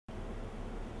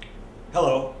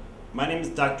Hello, my name is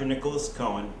Dr. Nicholas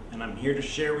Cohen, and I'm here to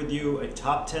share with you a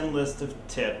top 10 list of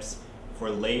tips for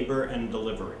labor and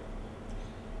delivery.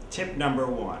 Tip number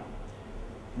 1.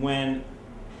 When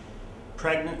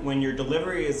your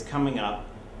delivery is coming up,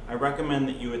 I recommend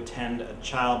that you attend a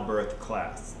childbirth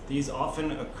class. These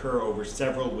often occur over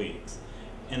several weeks,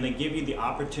 and they give you the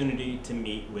opportunity to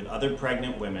meet with other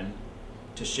pregnant women,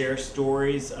 to share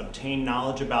stories, obtain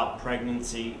knowledge about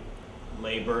pregnancy,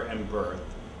 labor, and birth,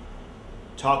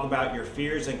 talk about your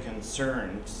fears and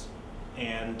concerns,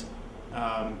 and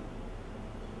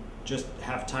just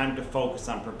have time to focus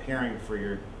on preparing for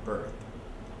your birth.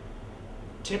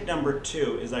 Tip number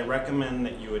 2 is I recommend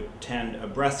that you attend a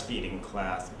breastfeeding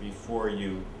class before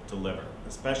you deliver,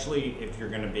 especially if you're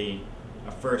going to be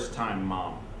a first-time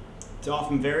mom. It's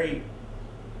often very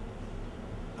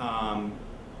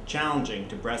challenging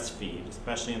to breastfeed,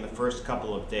 especially in the first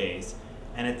couple of days,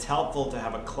 and it's helpful to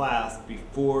have a class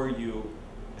before you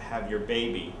have your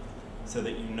baby so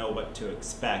that you know what to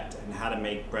expect and how to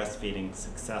make breastfeeding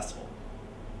successful.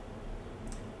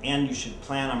 And you should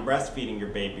plan on breastfeeding your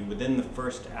baby within the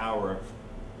first hour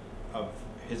of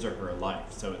his or her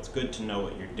life, so it's good to know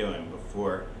what you're doing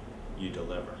before you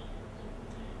deliver.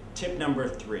 Tip number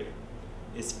 3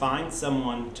 is find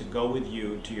someone to go with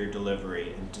you to your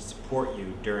delivery and to support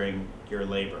you during your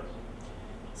labor.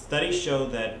 Studies show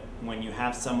that when you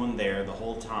have someone there the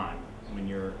whole time when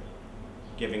you're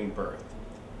giving birth,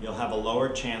 you'll have a lower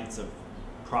chance of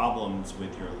problems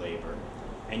with your labor,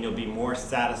 and you'll be more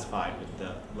satisfied with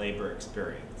the labor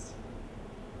experience.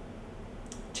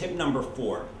 Tip number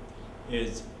 4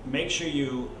 is make sure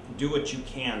you do what you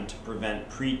can to prevent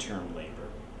preterm labor.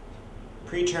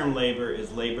 Preterm labor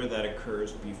is labor that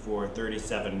occurs before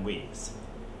 37 weeks.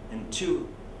 And 2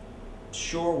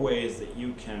 sure ways that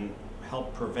you can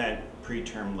help prevent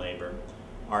preterm labor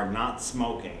are not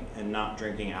smoking and not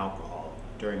drinking alcohol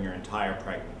during your entire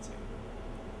pregnancy.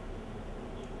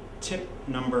 Tip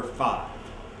number 5,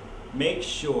 make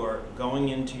sure going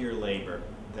into your labor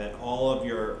that all of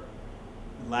your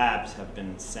labs have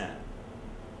been sent,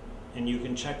 and you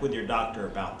can check with your doctor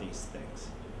about these things.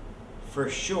 For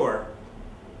sure,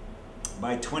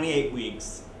 by 28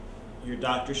 weeks, your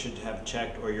doctor should have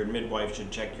checked, or your midwife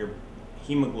should check your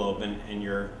hemoglobin and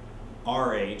your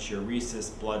RH, your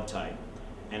rhesus blood type,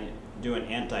 and do an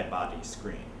antibody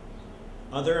screen.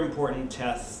 Other important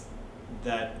tests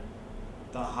that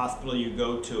the hospital you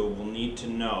go to will need to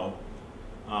know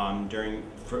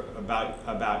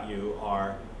about you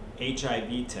are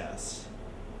HIV tests,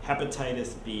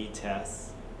 hepatitis B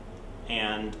tests,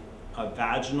 and a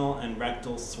vaginal and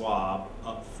rectal swab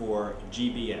for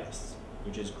GBS,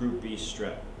 which is Group B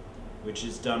strep, which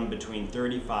is done between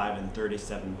 35 and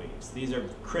 37 weeks. These are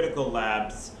critical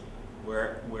labs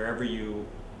wherever you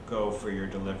go for your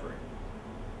delivery,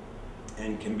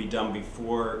 and can be done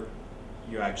before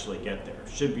you actually get there.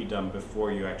 Should be done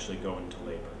before you actually go into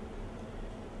labor.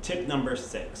 Tip number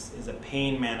 6 is a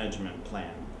pain management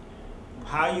plan.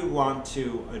 How you want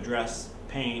to address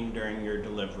pain during your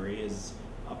delivery is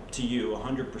up to you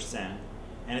 100%,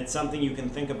 and it's something you can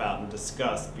think about and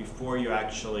discuss before you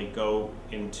actually go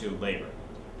into labor.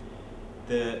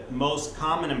 The most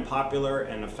common and popular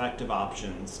and effective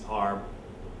options are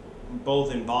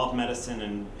both involve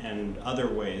medicine and other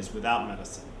ways without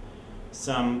medicine.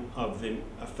 Some of the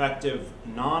effective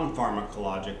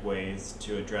non-pharmacologic ways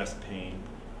to address pain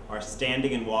are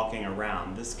standing and walking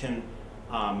around. This can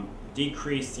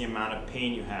decrease the amount of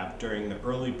pain you have during the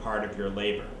early part of your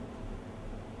labor.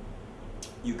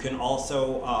 You can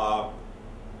also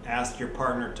ask your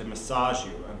partner to massage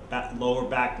you. A lower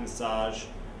back massage,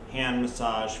 hand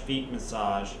massage, feet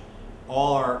massage,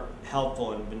 all are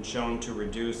helpful and been shown to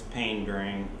reduce pain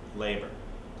during labor.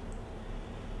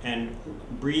 And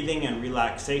breathing and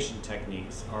relaxation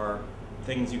techniques are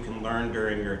things you can learn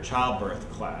during your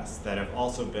childbirth class that have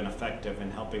also been effective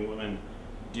in helping women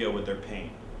deal with their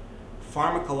pain.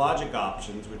 Pharmacologic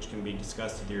options, which can be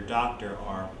discussed with your doctor,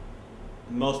 are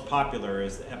most popular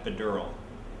is the epidural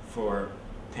for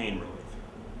pain relief.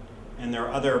 And there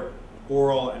are other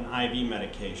oral and IV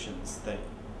medications that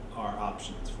are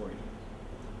options for you.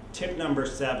 Tip number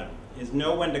 7 is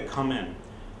know when to come in.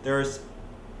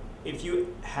 If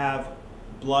you have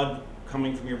blood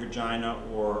coming from your vagina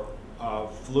or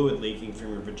fluid leaking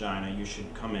from your vagina, you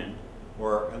should come in,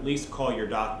 or at least call your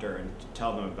doctor and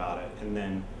tell them about it, and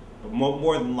then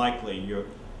more than likely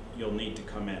you'll need to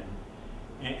come in.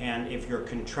 And if your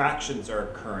contractions are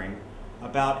occurring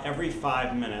about every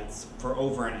 5 minutes for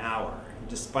over an hour,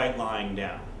 despite lying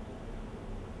down.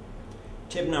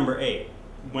 Tip number 8,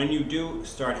 when you do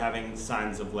start having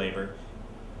signs of labor,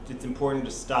 it's important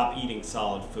to stop eating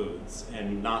solid foods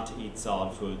and not to eat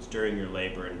solid foods during your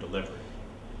labor and delivery.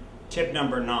 Tip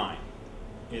number 9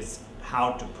 is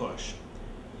how to push.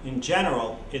 In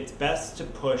general, it's best to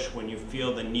push when you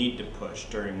feel the need to push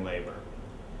during labor.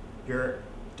 Your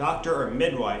doctor or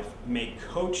midwife may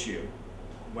coach you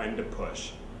when to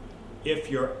push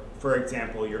if for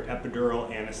example, your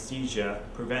epidural anesthesia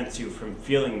prevents you from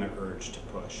feeling the urge to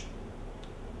push.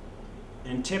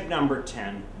 And tip number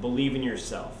 10, believe in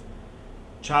yourself.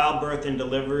 Childbirth and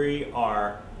delivery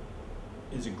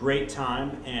is a great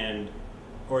time,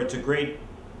 it's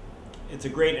a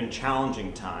great and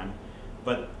challenging time,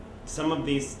 but some of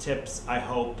these tips I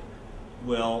hope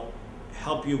will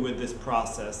help you with this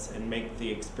process and make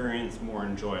the experience more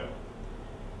enjoyable.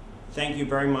 Thank you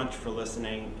very much for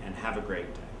listening, and have a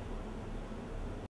great day.